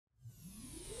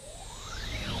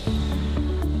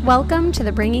Welcome to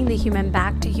the Bringing the Human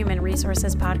Back to Human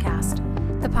Resources podcast,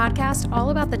 the podcast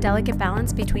all about the delicate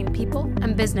balance between people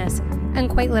and business, and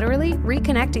quite literally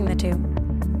reconnecting the two.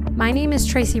 My name is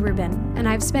Tracy Rubin, and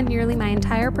I've spent nearly my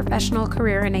entire professional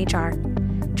career in HR.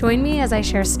 Join me as I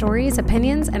share stories,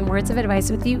 opinions, and words of advice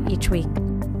with you each week.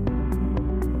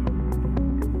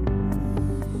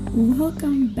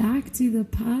 Welcome back to the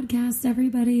podcast,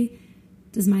 everybody.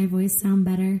 Does my voice sound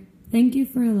better? Thank you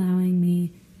for allowing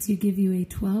me to give you a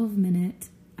 12-minute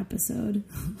episode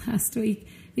last week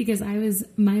because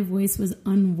my voice was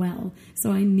unwell,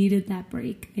 so I needed that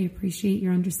break. I appreciate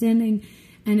your understanding,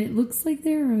 and it looks like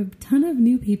there are a ton of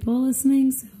new people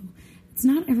listening, so it's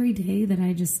not every day that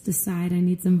I just decide I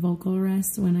need some vocal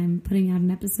rest when I'm putting out an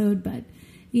episode, but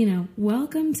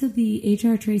welcome to the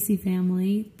HR Tracy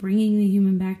family, bringing the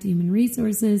human back to human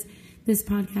resources. This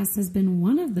podcast has been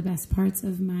one of the best parts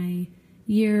of my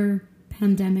year,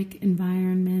 pandemic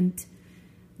environment,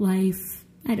 life,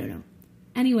 I don't know.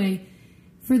 Anyway,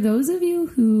 for those of you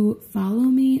who follow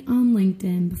me on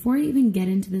LinkedIn, before I even get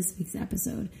into this week's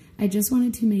episode, I just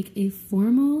wanted to make a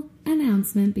formal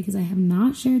announcement because I have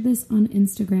not shared this on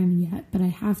Instagram yet, but I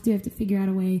have to figure out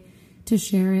a way to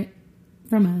share it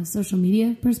from a social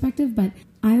media perspective. But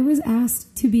I was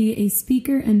asked to be a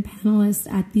speaker and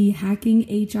panelist at the Hacking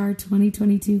HR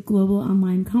 2022 Global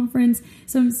Online Conference.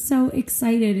 So I'm so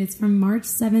excited. It's from March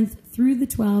 7th through the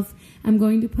 12th. I'm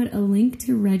going to put a link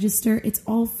to register. It's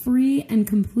all free and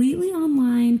completely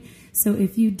online. So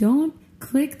if you don't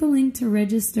click the link to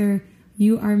register,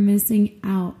 you are missing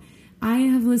out. I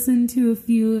have listened to a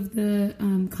few of the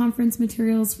conference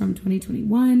materials from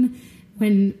 2021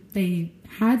 when they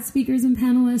had speakers and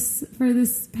panelists for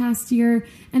this past year,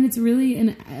 and it's really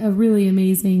a really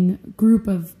amazing group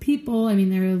of people. I mean,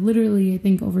 there are literally, I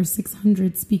think, over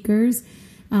 600 speakers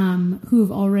who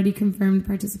have already confirmed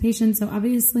participation. So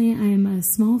obviously, I'm a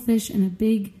small fish in a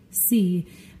big sea,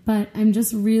 but I'm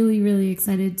just really, really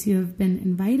excited to have been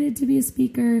invited to be a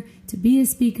speaker, to be a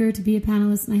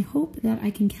panelist, and I hope that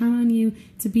I can count on you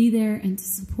to be there and to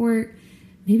support.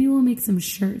 Maybe we'll make some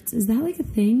shirts. Is that like a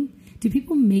thing? Do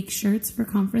people make shirts for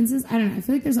conferences? I don't know. I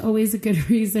feel like there's always a good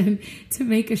reason to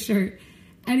make a shirt.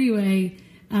 Anyway,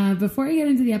 before I get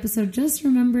into the episode, just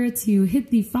remember to hit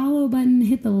the follow button,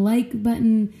 hit the like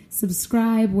button,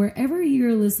 subscribe, wherever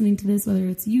you're listening to this, whether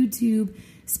it's YouTube,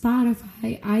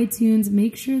 Spotify, iTunes.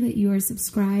 Make sure that you are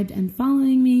subscribed and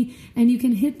following me, and you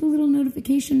can hit the little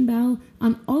notification bell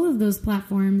on all of those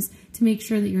platforms to make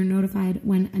sure that you're notified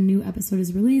when a new episode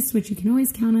is released, which you can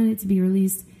always count on it to be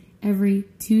released every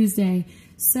Tuesday.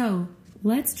 So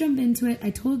let's jump into it.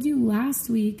 I told you last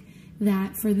week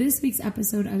that for this week's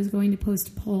episode, I was going to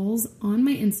post polls on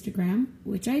my Instagram,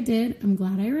 which I did. I'm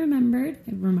glad I remembered.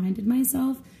 I reminded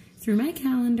myself through my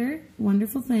calendar.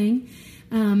 Wonderful thing.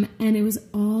 And it was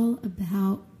all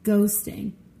about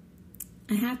ghosting.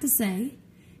 I have to say,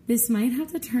 this might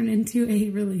have to turn into a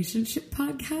relationship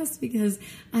podcast because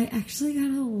I actually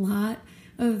got a lot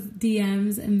of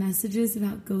DMs and messages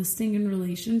about ghosting in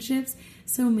relationships.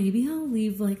 So maybe I'll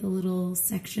leave like a little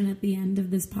section at the end of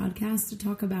this podcast to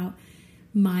talk about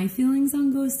my feelings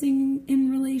on ghosting in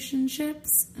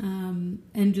relationships,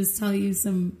 and just tell you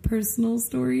some personal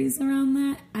stories around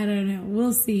that. I don't know.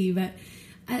 We'll see. But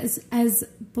as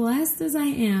blessed as I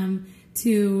am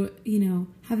to,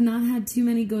 have not had too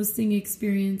many ghosting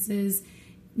experiences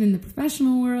in the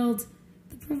professional world,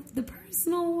 the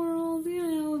personal world,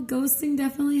 ghosting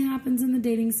definitely happens in the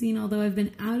dating scene. Although I've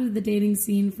been out of the dating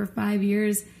scene for 5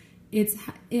 years, it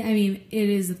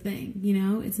is a thing,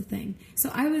 it's a thing.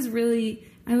 So I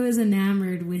was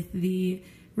enamored with the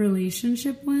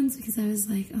relationship ones because I was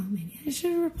like, oh, maybe I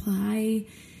should reply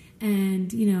and,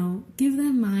 give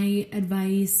them my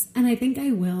advice. And I think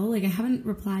I will. I haven't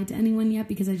replied to anyone yet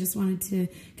because I just wanted to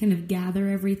kind of gather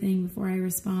everything before I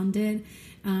responded.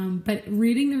 But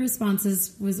reading the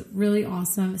responses was really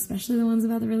awesome, especially the ones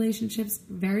about the relationships.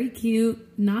 Very cute,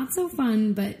 not so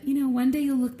fun, but one day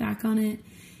you'll look back on it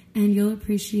and you'll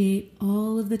appreciate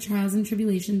all of the trials and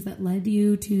tribulations that led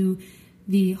you to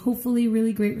the hopefully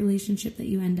really great relationship that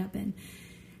you end up in.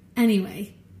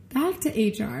 Anyway, back to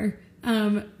HR.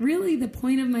 Really the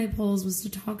point of my polls was to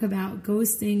talk about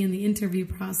ghosting and the interview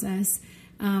process,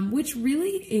 which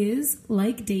really is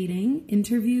like dating.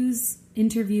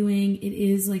 Interviewing, it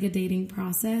is like a dating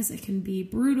process. It can be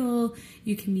brutal.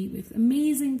 You can meet with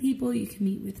amazing people. You can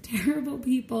meet with terrible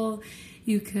people.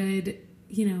 You could,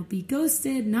 be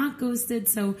ghosted, not ghosted.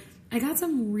 So I got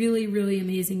some really, really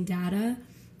amazing data.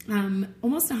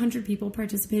 Almost 100 people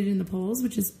participated in the polls,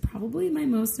 which is probably my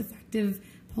most effective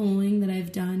polling that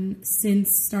I've done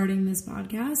since starting this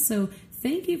podcast. So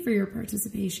thank you for your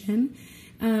participation.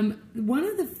 One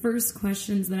of the first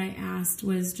questions that I asked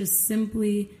was just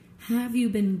simply, have you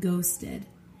been ghosted?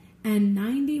 And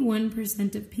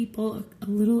 91% of people, a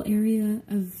little area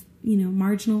of,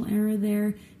 marginal error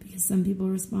there, because some people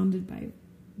responded by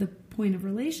the point of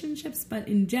relationships, but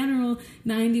in general,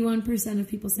 91% of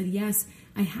people said, yes,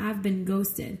 I have been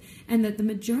ghosted. And that the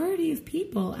majority of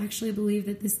people actually believe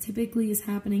that this typically is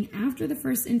happening after the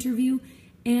first interview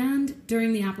and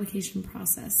during the application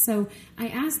process. So I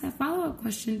asked that follow-up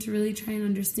question to really try and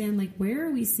understand, where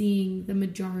are we seeing the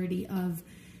majority of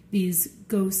these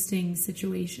ghosting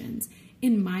situations?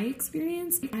 In my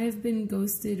experience, I've been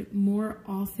ghosted more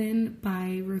often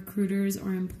by recruiters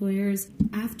or employers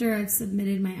after I've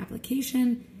submitted my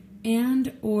application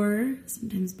and or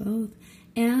sometimes both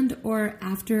and or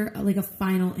after a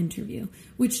final interview,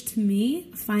 which to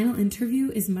me, a final interview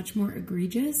is much more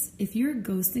egregious. If you're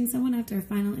ghosting someone after a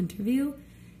final interview,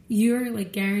 you're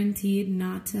guaranteed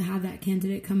not to have that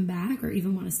candidate come back or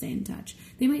even want to stay in touch.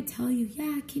 They might tell you,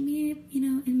 yeah, keep me,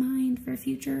 in mind for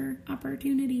future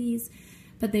opportunities,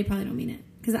 but they probably don't mean it,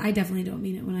 because I definitely don't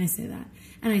mean it when I say that.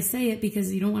 And I say it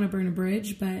because you don't want to burn a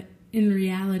bridge, but in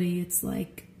reality, it's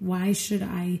why should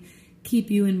I keep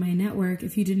you in my network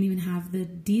if you didn't even have the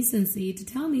decency to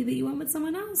tell me that you went with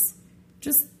someone else?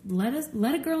 Just let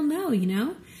a girl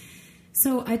know,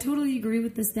 So I totally agree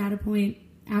with this data point.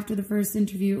 After the first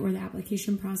interview or the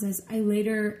application process, I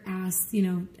later asked,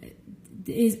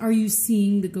 are you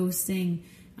seeing the ghosting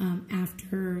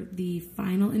after the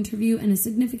final interview? And a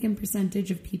significant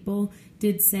percentage of people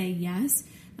did say yes.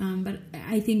 But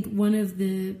I think one of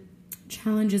the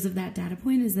challenges of that data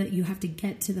point is that you have to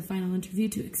get to the final interview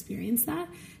to experience that.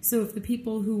 So if the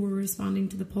people who were responding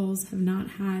to the polls have not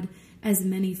had as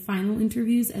many final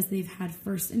interviews as they've had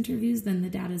first interviews, then the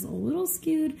data is a little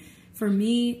skewed. For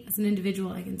me, as an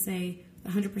individual, I can say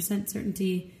with 100%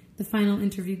 certainty the final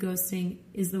interview ghosting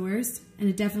is the worst, and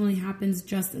it definitely happens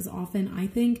just as often, I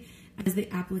think, as the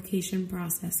application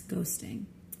process ghosting.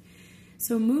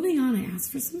 So moving on, I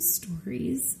asked for some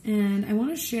stories, and I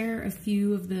want to share a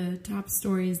few of the top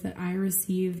stories that I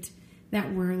received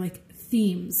that were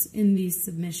themes in these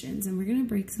submissions, and we're going to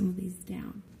break some of these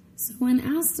down. So when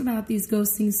asked about these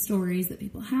ghosting stories that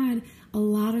people had, a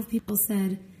lot of people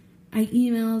said, I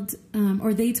emailed,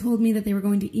 or they told me that they were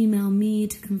going to email me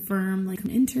to confirm an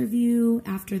interview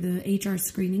after the HR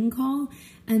screening call,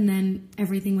 and then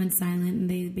everything went silent and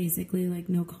they basically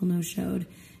no call, no showed.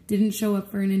 Didn't show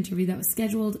up for an interview that was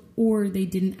scheduled, or they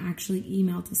didn't actually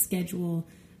email to schedule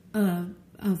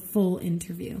a full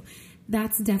interview.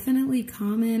 That's definitely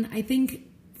common. I think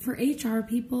for HR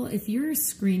people, if you're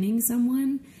screening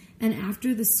someone and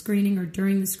after the screening or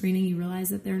during the screening you realize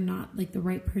that they're not the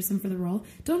right person for the role,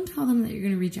 don't tell them that you're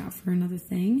going to reach out for another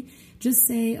thing. Just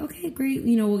say, okay, great,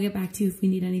 we'll get back to you if we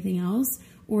need anything else.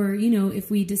 Or,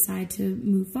 if we decide to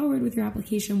move forward with your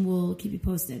application, we'll keep you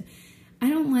posted. I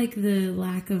don't like the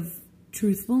lack of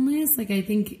truthfulness. I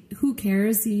think, who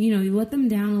cares? You let them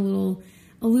down a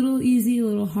little easy, a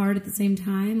little hard at the same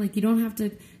time. You don't have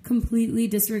to completely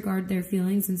disregard their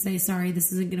feelings and say, sorry,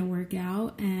 this isn't going to work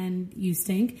out and you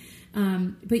stink.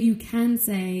 But you can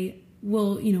say,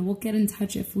 well, we'll get in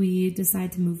touch if we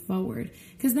decide to move forward.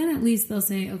 Because then at least they'll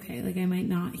say, okay, I might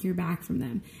not hear back from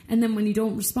them. And then when you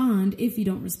don't respond, if you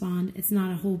don't respond, it's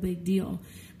not a whole big deal.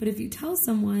 But if you tell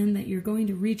someone that you're going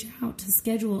to reach out to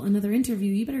schedule another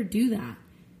interview, you better do that.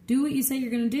 Do what you say you're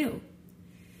going to do.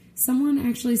 Someone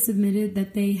actually submitted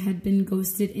that they had been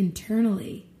ghosted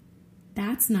internally.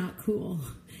 That's not cool.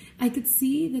 I could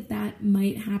see that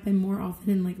might happen more often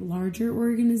in larger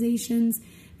organizations,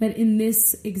 but in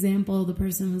this example, the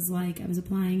person was I was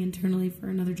applying internally for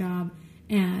another job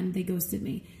and they ghosted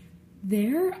me.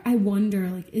 There, I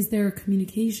wonder, is there a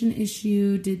communication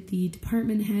issue? Did the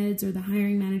department heads or the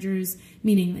hiring managers,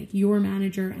 meaning your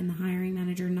manager and the hiring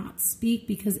manager, not speak?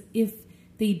 Because if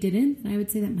they didn't, then I would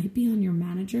say that might be on your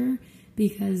manager,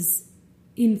 because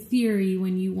in theory,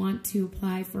 when you want to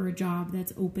apply for a job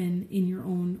that's open in your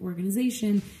own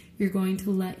organization, you're going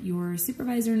to let your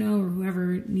supervisor know or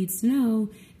whoever needs to know,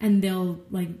 and they'll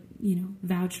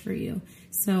vouch for you.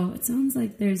 So it sounds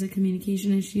like there's a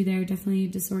communication issue there, definitely a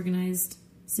disorganized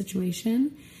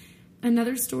situation.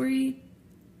 Another story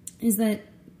is that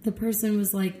the person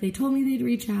was they told me they'd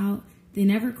reach out. They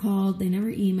never called, they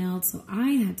never emailed, so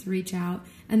I had to reach out.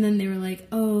 And then they were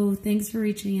oh, thanks for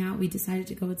reaching out. We decided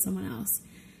to go with someone else.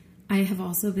 I have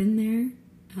also been there.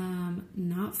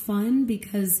 Not fun,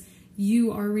 because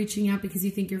you are reaching out because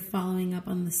you think you're following up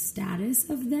on the status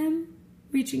of them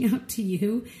reaching out to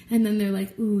you. And then they're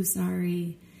ooh,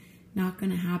 sorry, not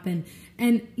going to happen.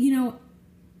 And,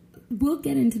 we'll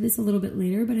get into this a little bit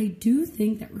later, but I do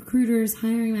think that recruiters,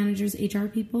 hiring managers, HR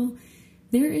people,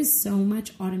 there is so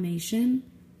much automation.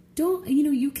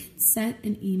 You can set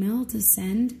an email to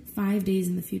send 5 days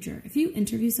in the future. If you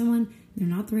interview someone, they're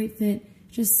not the right fit,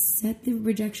 just set the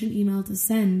rejection email to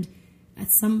send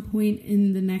at some point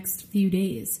in the next few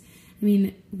days. I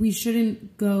mean, we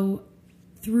shouldn't go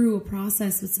through a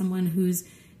process with someone who's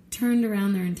turned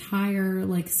around their entire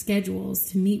schedules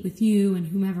to meet with you and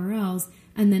whomever else,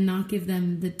 and then not give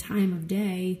them the time of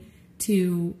day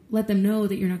to let them know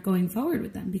that you're not going forward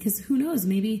with them. Because who knows,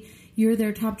 maybe you're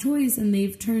their top choice and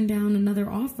they've turned down another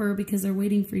offer because they're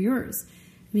waiting for yours.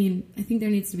 I mean, I think there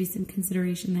needs to be some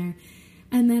consideration there.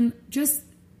 And then just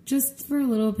for a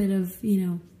little bit of,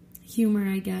 humor,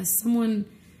 I guess, someone,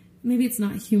 maybe it's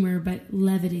not humor, but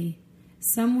levity.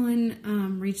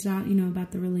 Someone reached out,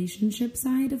 about the relationship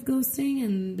side of ghosting,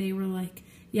 and they were like,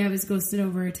 yeah, I was ghosted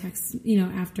over a text,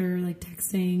 after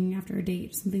texting after a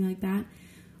date, something like that.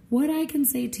 What I can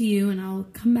say to you, and I'll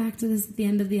come back to this at the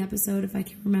end of the episode if I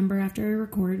can remember after I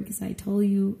record, because I told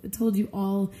you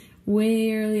all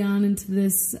way early on into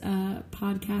this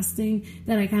podcasting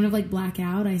that I kind of black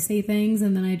out. I say things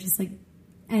and then I just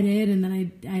edit and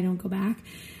then I don't go back.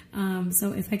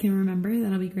 So if I can remember,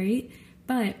 that'll be great.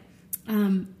 But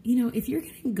if you're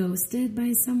getting ghosted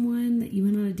by someone that you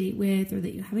went on a date with or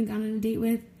that you haven't gone on a date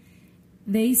with,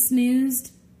 they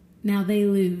snoozed, now they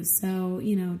lose. So,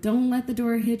 don't let the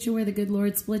door hit you where the good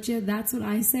Lord split you. That's what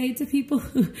I say to people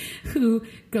who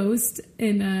ghost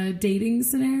in a dating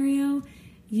scenario.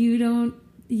 You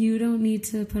don't need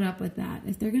to put up with that.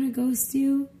 If they're going to ghost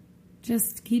you,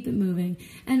 just keep it moving.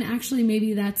 And actually,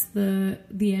 maybe that's the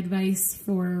advice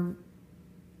for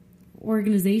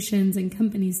organizations and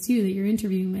companies too that you're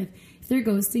interviewing with. If they're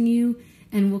ghosting you,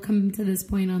 and we'll come to this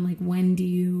point on when do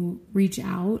you reach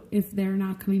out if they're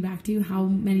not coming back to you? How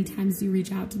many times do you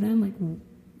reach out to them?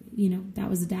 That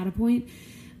was a data point.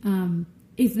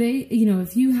 If they,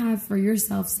 if you have for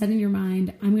yourself set in your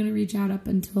mind, I'm going to reach out up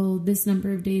until this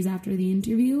number of days after the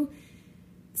interview,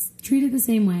 treat it the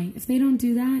same way. If they don't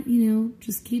do that,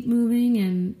 just keep moving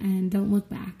and don't look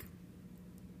back.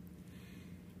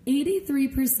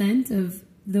 83% of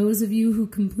those of you who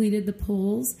completed the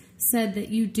polls said that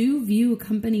you do view a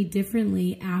company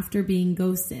differently after being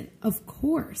ghosted. Of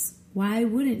course. Why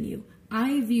wouldn't you?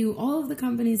 I view all of the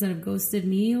companies that have ghosted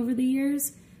me over the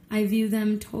years, I view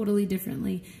them totally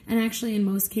differently. And actually, in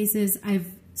most cases,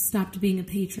 I've stopped being a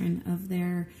patron of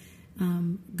their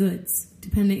goods.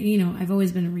 Depending, I've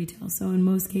always been in retail. So in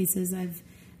most cases,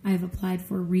 I've applied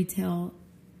for retail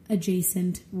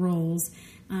adjacent roles.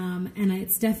 And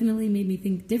it's definitely made me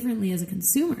think differently as a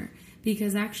consumer,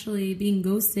 because actually being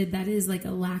ghosted, that is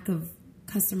a lack of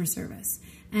customer service.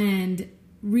 And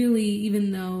really,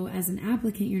 even though as an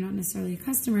applicant, you're not necessarily a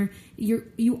customer,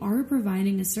 you are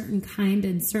providing a certain kind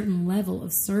and certain level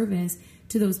of service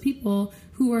to those people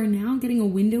who are now getting a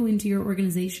window into your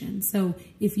organization. So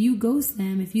if you ghost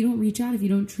them, if you don't reach out, if you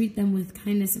don't treat them with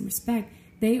kindness and respect,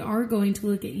 they are going to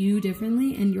look at you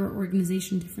differently and your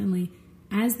organization differently,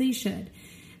 as they should.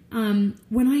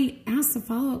 When I asked a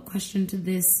follow-up question to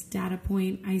this data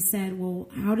point, I said, well,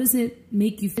 how does it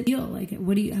make you feel?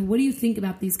 What do you think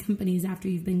about these companies after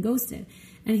you've been ghosted?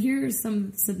 And here are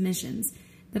some submissions: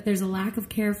 that there's a lack of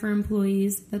care for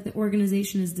employees, that the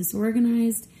organization is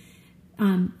disorganized.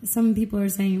 Some people are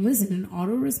saying, listen, an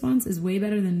auto response is way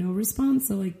better than no response.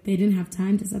 So they didn't have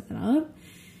time to set that up.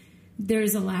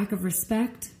 There's a lack of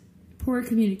respect, poor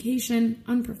communication,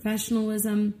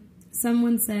 unprofessionalism.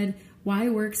 Someone said, why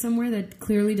work somewhere that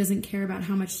clearly doesn't care about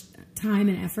how much time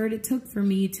and effort it took for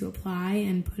me to apply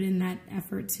and put in that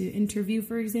effort to interview,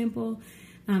 for example?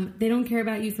 They don't care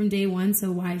about you from day one,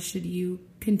 so why should you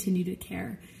continue to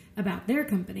care about their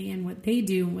company and what they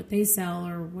do and what they sell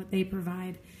or what they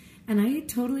provide? And I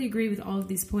totally agree with all of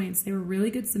these points. They were really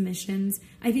good submissions.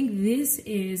 I think this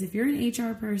is, if you're an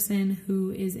HR person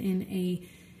who is in a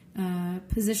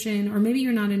position, or maybe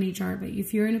you're not in HR, but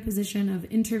if you're in a position of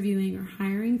interviewing or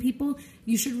hiring people,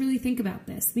 you should really think about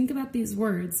this. Think about these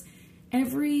words.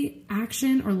 Every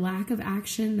action or lack of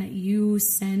action that you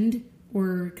send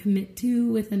or commit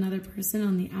to with another person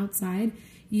on the outside,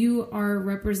 you are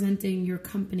representing your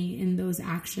company in those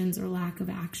actions or lack of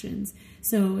actions.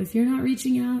 So if you're not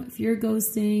reaching out, if you're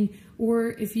ghosting, or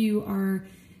if you are,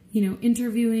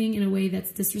 interviewing in a way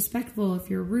that's disrespectful, if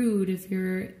you're rude, if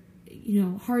you're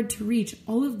hard to reach,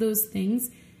 all of those things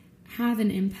have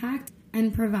an impact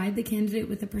and provide the candidate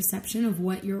with a perception of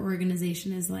what your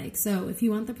organization is like. So if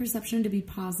you want the perception to be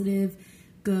positive,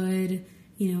 good,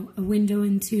 a window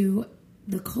into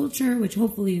the culture, which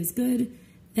hopefully is good,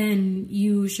 then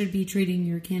you should be treating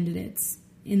your candidates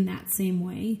in that same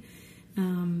way.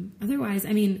 Otherwise,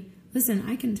 I mean, listen,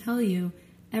 I can tell you,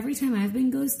 every time I've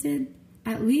been ghosted,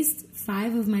 at least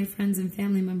 5 of my friends and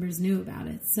family members knew about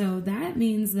it. So that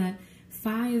means that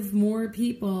 5 more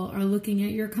people are looking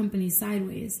at your company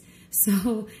sideways.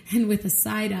 So, and with a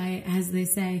side eye, as they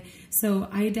say. So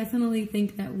I definitely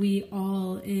think that we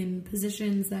all in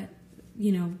positions that,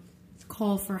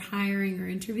 call for hiring or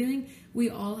interviewing, we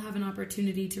all have an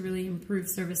opportunity to really improve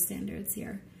service standards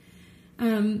here.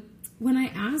 When I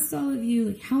asked all of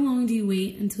you, how long do you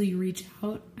wait until you reach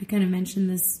out? I kind of mentioned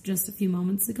this just a few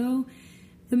moments ago.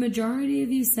 The majority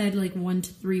of you said 1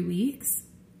 to 3 weeks.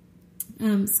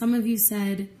 Some of you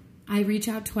said, I reach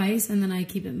out twice and then I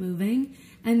keep it moving.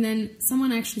 And then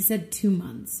someone actually said 2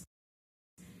 months.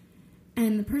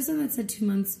 And the person that said 2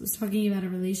 months was talking about a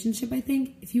relationship, I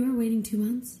think. If you are waiting 2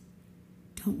 months,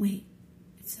 don't wait.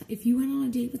 If you went on a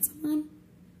date with someone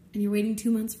and you're waiting 2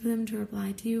 months for them to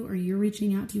reply to you, or you're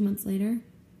reaching out 2 months later,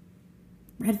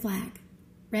 red flag.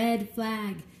 Red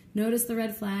flag. Notice the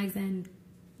red flags and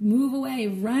move away.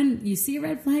 Run. You see a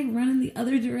red flag, run in the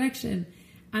other direction.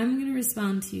 I'm going to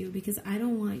respond to you because I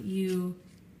don't want you,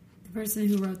 the person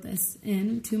who wrote this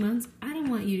in 2 months, I don't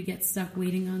want you to get stuck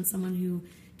waiting on someone who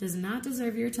does not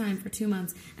deserve your time for 2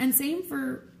 months. And same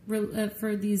for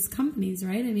these companies,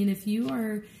 right? I mean, if you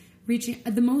are reaching,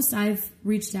 the most I've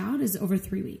reached out is over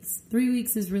 3 weeks. 3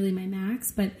 weeks is really my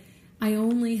max, but I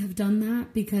only have done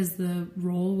that because the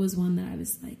role was one that I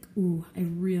was like, ooh, I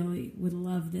really would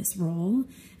love this role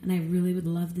and I really would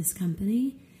love this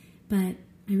company. But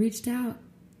I reached out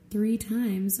 3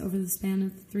 times over the span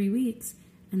of 3 weeks,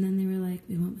 and then they were like,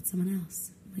 we went with someone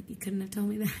else. I'm like, you couldn't have told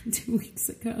me that 2 weeks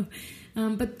ago.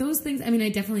 But those things, I mean, I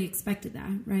definitely expected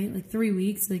that, right? 3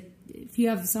 weeks, if you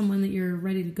have someone that you're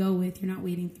ready to go with, you're not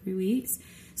waiting 3 weeks.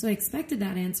 So I expected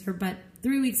that answer, but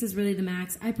 3 weeks is really the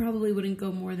max. I probably wouldn't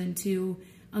go more than 2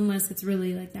 unless it's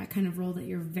really that kind of role that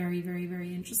you're very, very,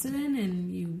 very interested in,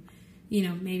 and you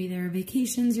know, maybe there are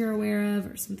vacations you're aware of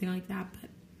or something like that. But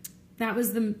that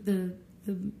was the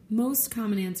most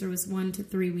common answer was 1 to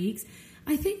 3 weeks.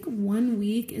 I think 1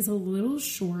 week is a little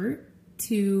short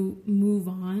to move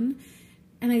on.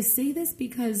 And I say this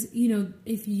because,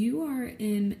 if you are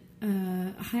in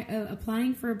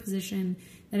applying for a position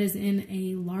that is in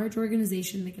a large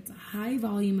organization that gets a high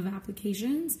volume of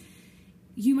applications,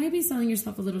 you might be selling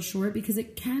yourself a little short because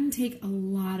it can take a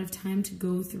lot of time to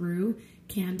go through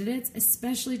candidates,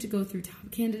 especially to go through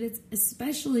top candidates,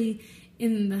 especially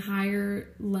in the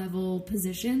higher level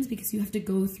positions, because you have to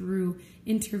go through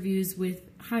interviews with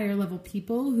higher level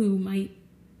people who might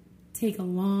take a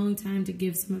long time to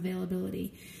give some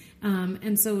availability.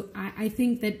 And so I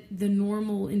think that the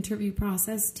normal interview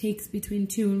process takes between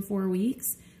 2 and 4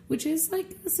 weeks, which is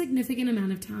a significant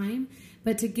amount of time.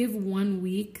 But to give 1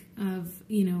 week of,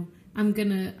 I'm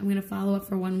gonna follow up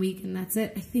for 1 week and that's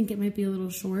it, I think it might be a little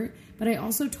short. But I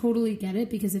also totally get it,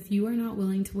 because if you are not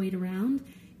willing to wait around,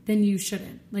 then you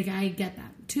shouldn't. I get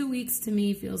that. 2 weeks to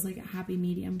me feels like a happy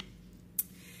medium.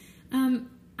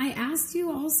 I asked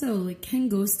you also, can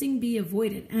ghosting be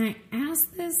avoided? And I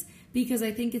asked this because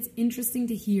I think it's interesting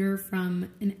to hear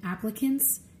from an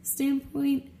applicant's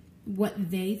standpoint what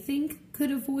they think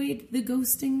could avoid the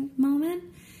ghosting moment.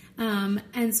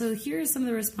 And so here are some of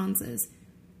the responses.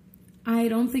 I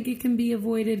don't think it can be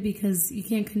avoided because you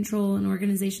can't control an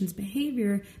organization's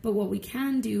behavior, but what we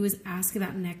can do is ask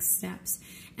about next steps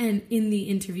and in the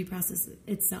interview process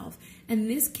itself. And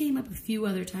this came up a few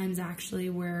other times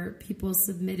actually, where people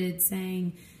submitted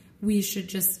saying we should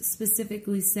just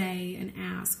specifically say and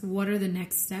ask, what are the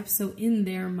next steps? So in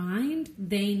their mind,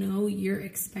 they know you're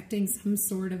expecting some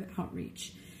sort of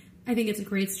outreach. I think it's a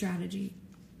great strategy.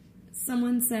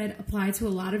 Someone said, apply to a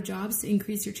lot of jobs to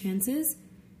increase your chances.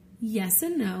 Yes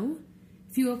and no.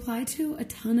 If you apply to a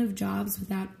ton of jobs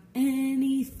without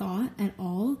any thought at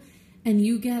all, and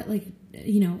you get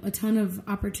a ton of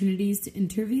opportunities to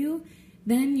interview,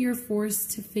 then you're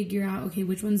forced to figure out, okay,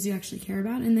 which ones do you actually care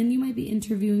about? And then you might be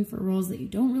interviewing for roles that you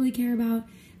don't really care about,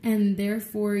 and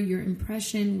therefore your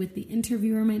impression with the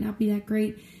interviewer might not be that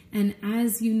great. And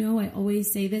as you know, I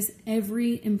always say this,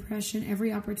 every impression,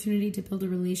 every opportunity to build a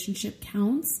relationship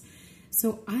counts.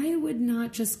 So I would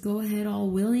not just go ahead all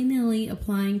willy-nilly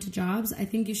applying to jobs. I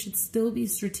think you should still be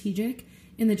strategic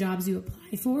in the jobs you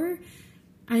apply for.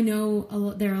 I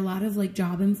know there are a lot of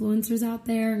job influencers out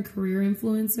there and career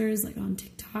influencers on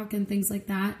TikTok and things like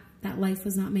that. That life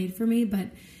was not made for me,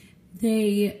 but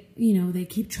they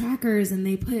keep trackers and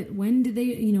they put when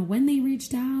they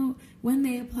reached out, when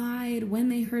they applied, when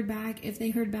they heard back, if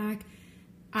they heard back.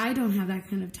 I don't have that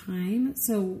kind of time.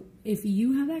 So if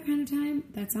you have that kind of time,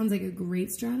 that sounds like a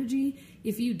great strategy.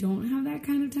 If you don't have that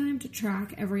kind of time to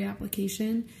track every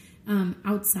application,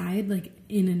 outside, like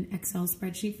in an Excel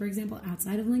spreadsheet, for example,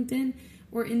 outside of LinkedIn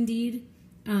or Indeed,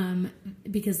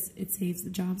 because it saves the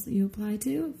jobs that you apply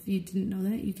to. If you didn't know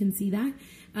that, you can see that.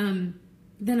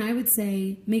 Then I would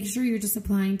say make sure you're just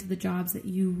applying to the jobs that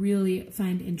you really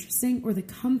find interesting or the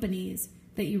companies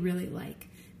that you really like.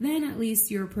 Then at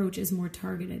least your approach is more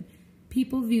targeted.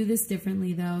 People view this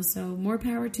differently though, so more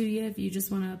power to you if you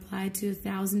just want to apply to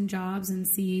 1,000 jobs and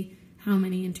see how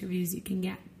many interviews you can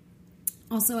get.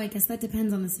 Also, I guess that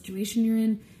depends on the situation you're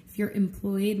in. If you're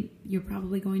employed, you're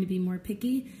probably going to be more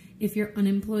picky. If you're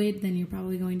unemployed, then you're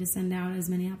probably going to send out as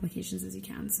many applications as you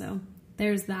can. So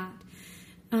there's that.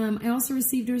 I also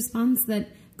received a response that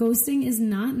ghosting is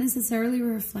not necessarily a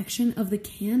reflection of the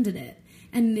candidate.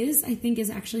 And this, I think, is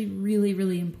actually really,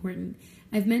 really important.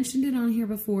 I've mentioned it on here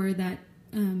before that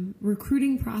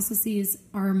recruiting processes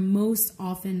are most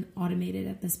often automated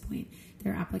at this point.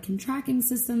 There are applicant tracking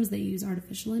systems that use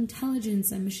artificial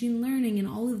intelligence and machine learning and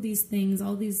all of these things,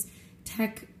 all these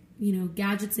tech,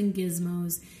 gadgets and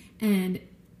gizmos. And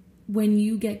when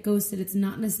you get ghosted, it's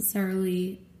not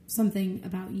necessarily something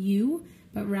about you,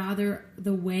 but rather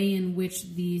the way in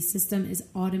which the system is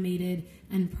automated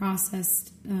and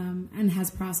processed and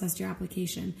has processed your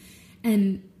application.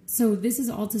 And so this is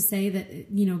all to say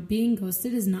that, being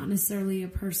ghosted is not necessarily a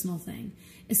personal thing,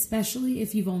 especially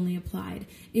if you've only applied.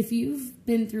 If you've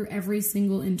been through every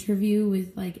single interview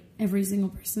with like every single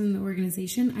person in the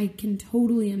organization, I can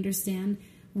totally understand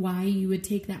why you would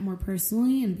take that more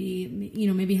personally and be,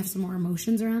 maybe have some more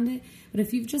emotions around it. But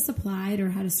if you've just applied or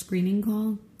had a screening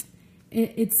call,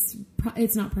 it's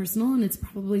not personal, and it's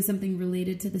probably something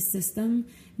related to the system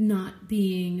not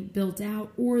being built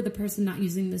out or the person not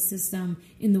using the system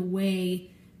in the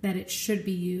way that it should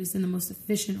be used in the most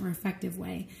efficient or effective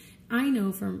way. I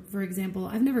know for example,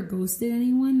 I've never ghosted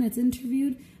anyone that's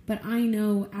interviewed, but I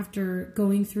know after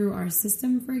going through our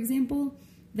system, for example,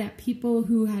 that people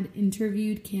who had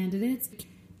interviewed candidates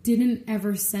didn't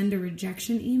ever send a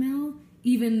rejection email,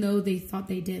 even though they thought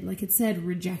they did. Like it said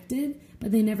rejected,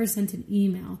 but they never sent an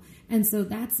email. And so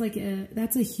that's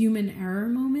a human error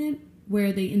moment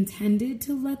where they intended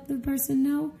to let the person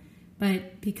know,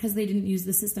 but because they didn't use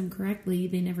the system correctly,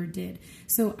 they never did.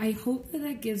 So I hope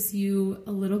that gives you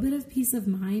a little bit of peace of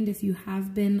mind if you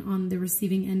have been on the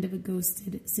receiving end of a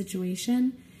ghosted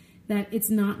situation, that it's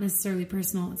not necessarily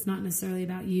personal. It's not necessarily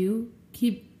about you.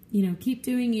 Keep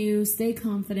doing you, stay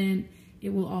confident.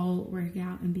 It will all work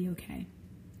out and be okay.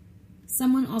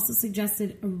 Someone also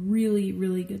suggested a really,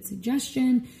 really good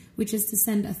suggestion, which is to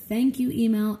send a thank you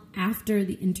email after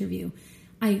the interview.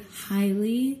 I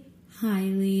highly,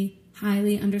 highly,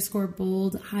 highly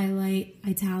 _bold, highlight,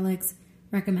 italics,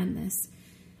 recommend this.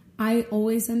 I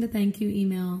always send a thank you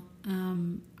email.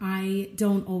 I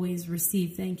don't always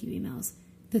receive thank you emails.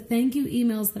 The thank you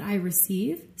emails that I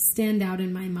receive stand out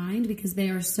in my mind because they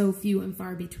are so few and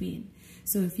far between.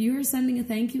 So if you are sending a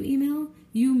thank you email,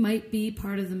 you might be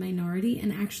part of the minority,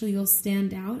 and actually you'll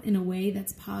stand out in a way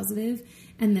that's positive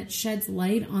and that sheds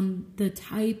light on the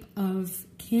type of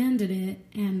candidate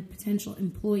and potential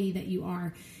employee that you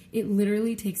are. It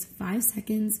literally takes 5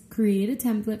 seconds. Create a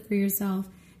template for yourself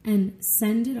and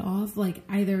send it off like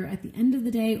either at the end of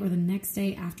the day or the next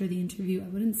day after the interview. I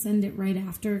wouldn't send it right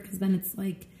after because then it's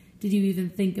like, did you even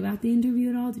think about the interview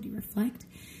at all? Did you reflect?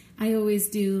 I always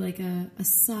do like a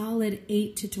solid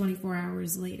 8 to 24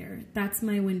 hours later. That's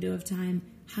my window of time.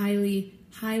 Highly,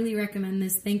 highly recommend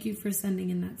this. Thank you for sending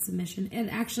in that submission. It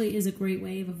actually is a great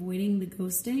way of avoiding the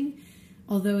ghosting.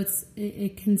 Although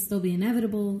it can still be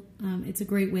inevitable, it's a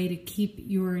great way to keep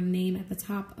your name at the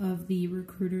top of the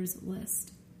recruiter's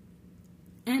list.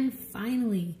 And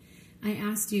finally, I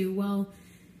asked you, well,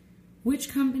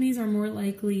 which companies are more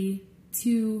likely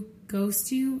to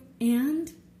ghost you,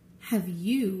 and have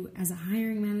you, as a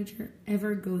hiring manager,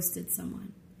 ever ghosted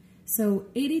someone? So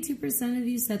 82% of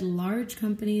you said large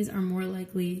companies are more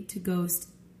likely to ghost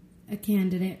a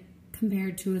candidate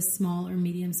compared to a small or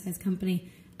medium-sized company.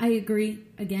 I agree.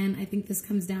 Again, I think this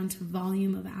comes down to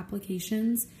volume of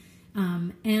applications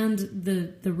and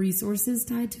the resources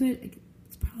tied to it.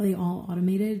 It's probably all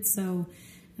automated. So,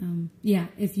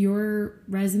 if your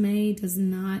resume does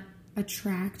not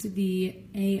attract the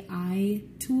AI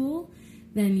tool,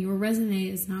 then your resume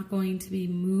is not going to be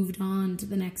moved on to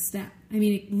the next step. I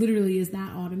mean, it literally is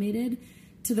that automated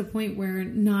to the point where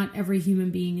not every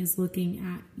human being is looking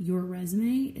at your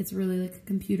resume. It's really like a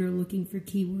computer looking for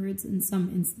keywords in some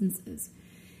instances.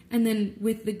 And then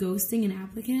with the ghosting an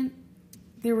applicant,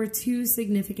 there were 2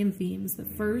 significant themes. The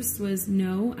first was,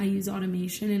 no, I use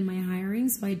automation in my hiring,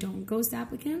 so I don't ghost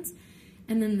applicants.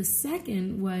 And then the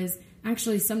second was,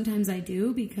 actually, sometimes I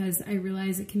do because I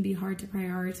realize it can be hard to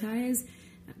prioritize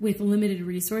with limited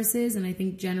resources, and I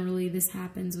think generally this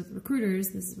happens with recruiters.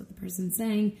 This is what the person's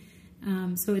saying.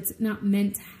 So it's not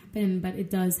meant to happen, but it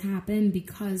does happen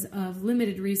because of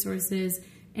limited resources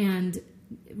and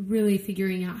really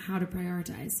figuring out how to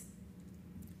prioritize.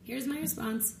 Here's my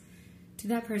response to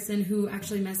that person who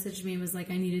actually messaged me and was like,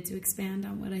 I needed to expand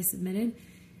on what I submitted.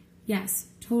 Yes,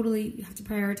 totally, you have to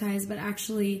prioritize, but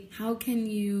actually, how can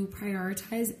you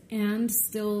prioritize and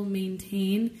still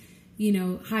maintain,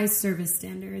 high service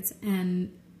standards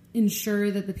and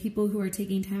ensure that the people who are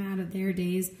taking time out of their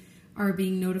days are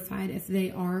being notified if they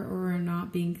are or are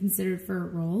not being considered for a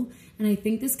role? And I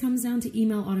think this comes down to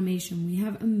email automation. We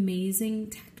have amazing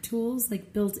tech tools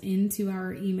like built into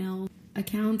our email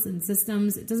accounts and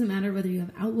systems. It doesn't matter whether you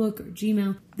have Outlook or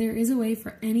Gmail. There is a way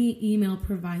for any email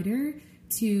provider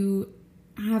to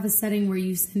have a setting where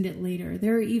you send it later.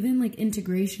 There are even like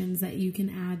integrations that you can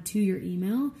add to your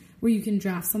email where you can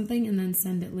draft something and then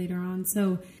send it later on.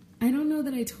 So I don't know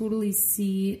that I totally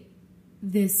see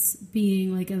this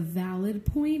being like a valid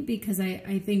point, because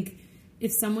I think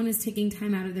if someone is taking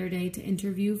time out of their day to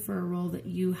interview for a role that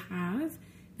you have,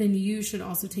 then you should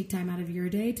also take time out of your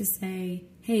day to say,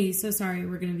 hey, so sorry,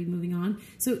 we're going to be moving on.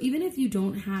 So even if you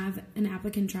don't have an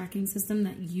applicant tracking system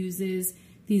that uses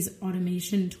these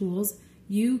automation tools,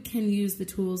 you can use the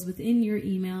tools within your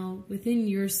email, within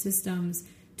your systems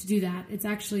to do that. It's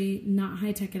actually not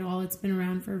high tech at all. It's been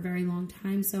around for a very long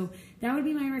time. So that would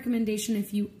be my recommendation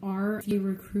if you are a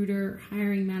recruiter,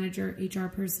 hiring manager, HR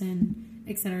person,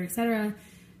 et cetera,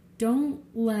 don't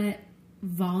let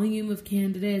volume of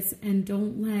candidates and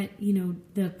don't let,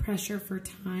 the pressure for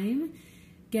time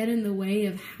get in the way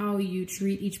of how you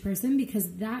treat each person,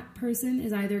 because that person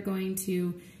is either going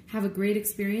to have a great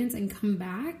experience and come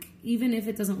back even if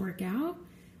it doesn't work out,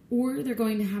 or they're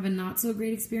going to have a not so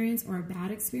great experience or a bad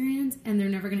experience and they're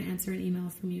never going to answer an email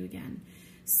from you again.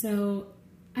 So,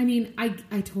 I mean,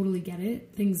 I totally get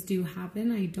it. Things do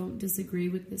happen. I don't disagree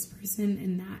with this person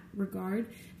in that regard,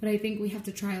 but I think we have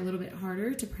to try a little bit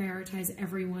harder to prioritize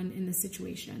everyone in the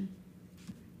situation.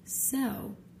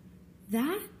 So,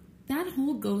 that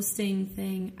whole ghosting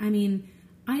thing, I mean,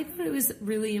 I thought it was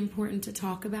really important to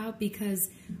talk about, because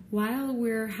while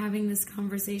we're having this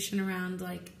conversation around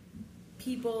like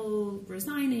people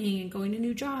resigning and going to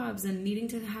new jobs and needing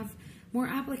to have more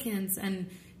applicants and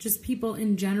just people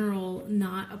in general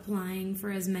not applying for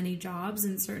as many jobs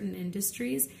in certain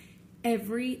industries,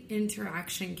 every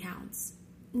interaction counts.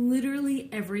 Literally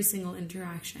every single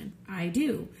interaction. I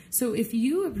do. So if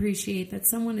you appreciate that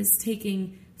someone is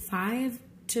taking 5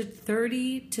 to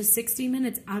 30 to 60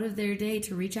 minutes out of their day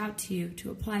to reach out to you,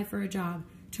 to apply for a job,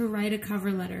 to write a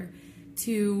cover letter,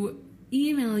 to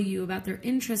email you about their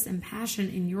interest and passion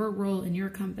in your role in your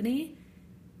company,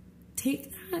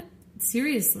 take that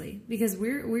seriously, because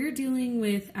we're dealing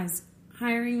with, as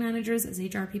hiring managers, as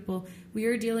HR people, we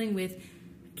are dealing with,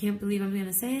 I can't believe I'm going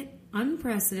to say it,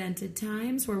 unprecedented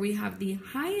times where we have the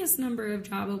highest number of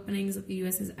job openings that the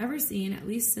U.S. has ever seen, at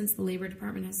least since the Labor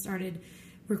Department has started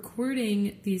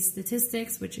recording these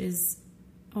statistics, which is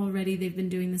already, they've been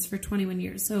doing this for 21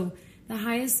 years. So the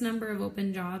highest number of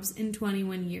open jobs in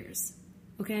 21 years,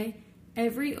 okay?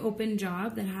 Every open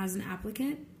job that has an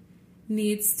applicant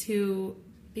needs to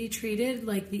be treated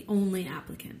like the only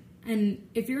applicant. And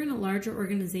if you're in a larger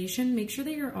organization, make sure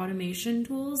that your automation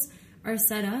tools are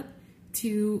set up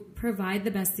to provide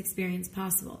the best experience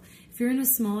possible. If you're in a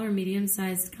small or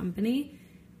medium-sized company,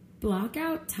 block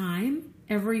out time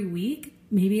every week.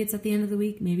 Maybe it's at the end of the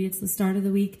week, maybe it's the start of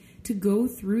the week, to go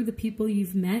through the people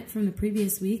you've met from the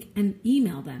previous week and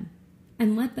email them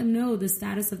and let them know the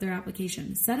status of their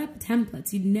application. Set up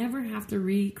templates. You never have to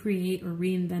recreate or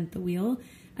reinvent the wheel.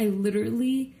 I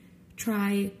literally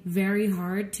try very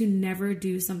hard to never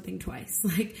do something twice.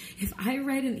 Like, if I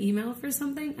write an email for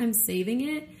something, I'm saving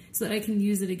it so that I can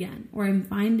use it again, or I'm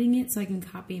finding it so I can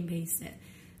copy and paste it.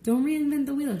 Don't reinvent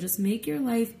the wheel. Just make your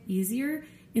life easier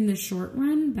in the short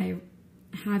run by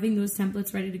having those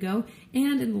templates ready to go,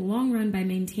 and in the long run by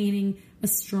maintaining a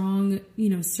strong,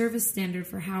 service standard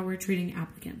for how we're treating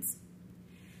applicants.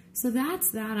 So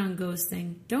that's that on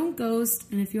ghosting. Don't ghost,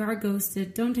 and if you are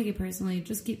ghosted, don't take it personally.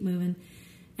 Just keep moving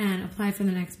and apply for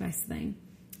the next best thing.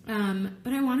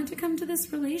 But I wanted to come to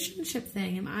this relationship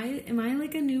thing. Am I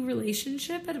like a new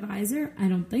relationship advisor? I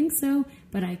don't think so,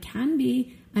 but I can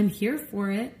be. I'm here for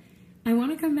it. I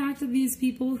want to come back to these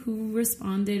people who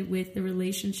responded with the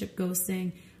relationship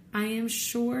ghosting. I am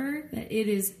sure that it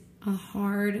is a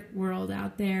hard world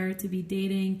out there to be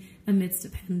dating amidst a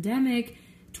pandemic,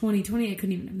 2020, I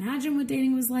couldn't even imagine what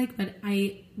dating was like, but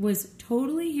I was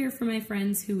totally here for my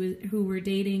friends who were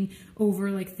dating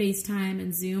over like FaceTime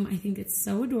and Zoom. I think it's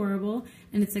so adorable,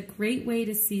 and it's a great way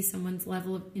to see someone's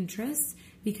level of interest,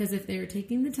 because if they're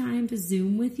taking the time to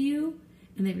Zoom with you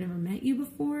and they've never met you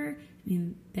before, I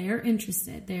mean, they're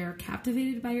interested. They're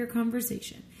captivated by your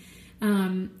conversation.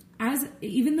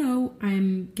 Even though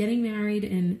I'm getting married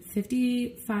in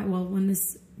 55, well, when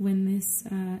this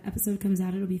episode comes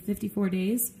out, it'll be 54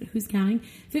 days. Who's counting?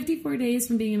 54 days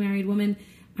from being a married woman.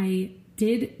 I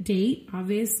did date,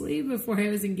 obviously, before I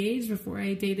was engaged, before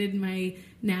I dated my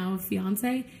now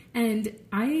fiance, and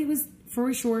I was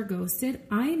for sure ghosted.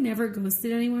 I never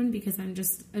ghosted anyone because I'm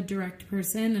just a direct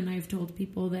person, and I've told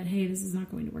people that, hey, this is not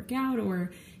going to work out,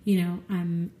 or, you know,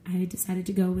 I decided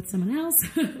to go with someone else,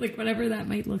 like whatever that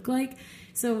might look like.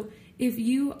 So if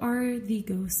you are the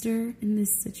ghoster in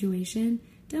this situation,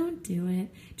 don't do it.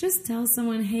 Just tell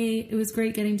someone, hey, it was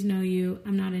great getting to know you.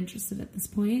 I'm not interested at this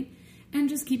point, and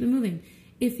just keep it moving.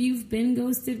 If you've been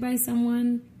ghosted by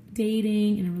someone,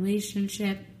 dating, in a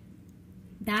relationship,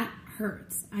 that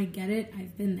hurts. I get it.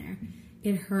 I've been there.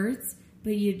 It hurts,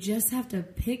 but you just have to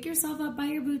pick yourself up by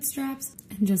your bootstraps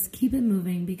and just keep it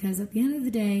moving, because at the end of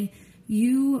the day,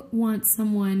 you want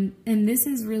someone, and this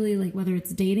is really like whether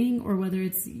it's dating or whether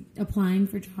it's applying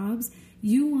for jobs,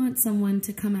 you want someone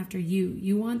to come after you.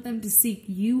 You want them to seek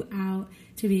you out,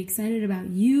 to be excited about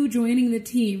you joining the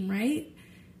team, right?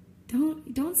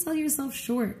 Don't sell yourself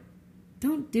short.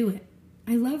 Don't do it.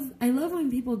 I love when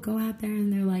people go out there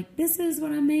and they're like, this is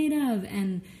what I'm made of,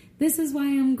 and this is why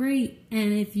I'm great.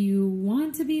 And if you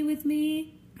want to be with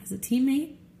me as a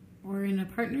teammate or in a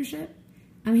partnership,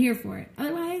 I'm here for it.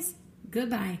 Otherwise,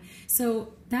 goodbye.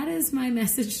 So that is my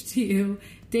message to you.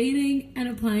 Dating and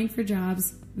applying for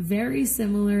jobs, very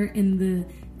similar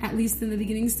at least in the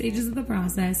beginning stages of the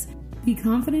process. Be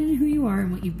confident in who you are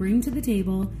and what you bring to the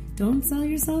table. Don't sell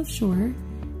yourself short.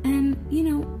 And, you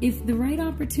know, if the right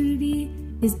opportunity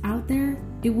is out there,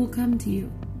 it will come to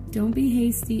you. Don't be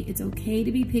hasty. It's okay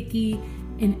to be picky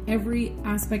in every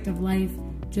aspect of life.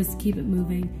 Just keep it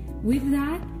moving. With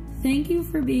that, thank you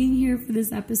for being here for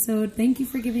this episode. Thank you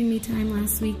for giving me time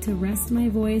last week to rest my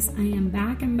voice. I am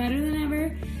back and better than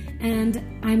ever. And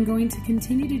I'm going to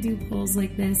continue to do polls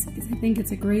like this because I think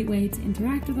it's a great way to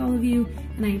interact with all of you.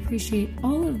 And I appreciate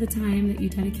all of the time that you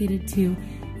dedicated to,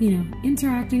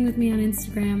 interacting with me on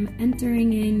Instagram,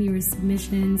 entering in your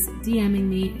submissions, DMing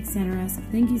me, etc. So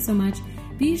thank you so much.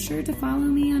 Be sure to follow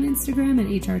me on Instagram at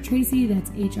HRTracy. That's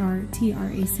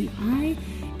HRTRACI.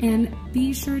 And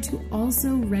be sure to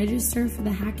also register for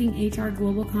the Hacking HR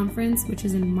Global Conference, which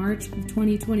is in March of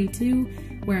 2022,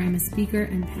 where I'm a speaker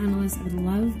and panelist. I would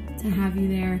love to have you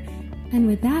there. And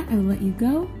with that, I will let you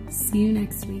go. See you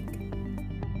next week.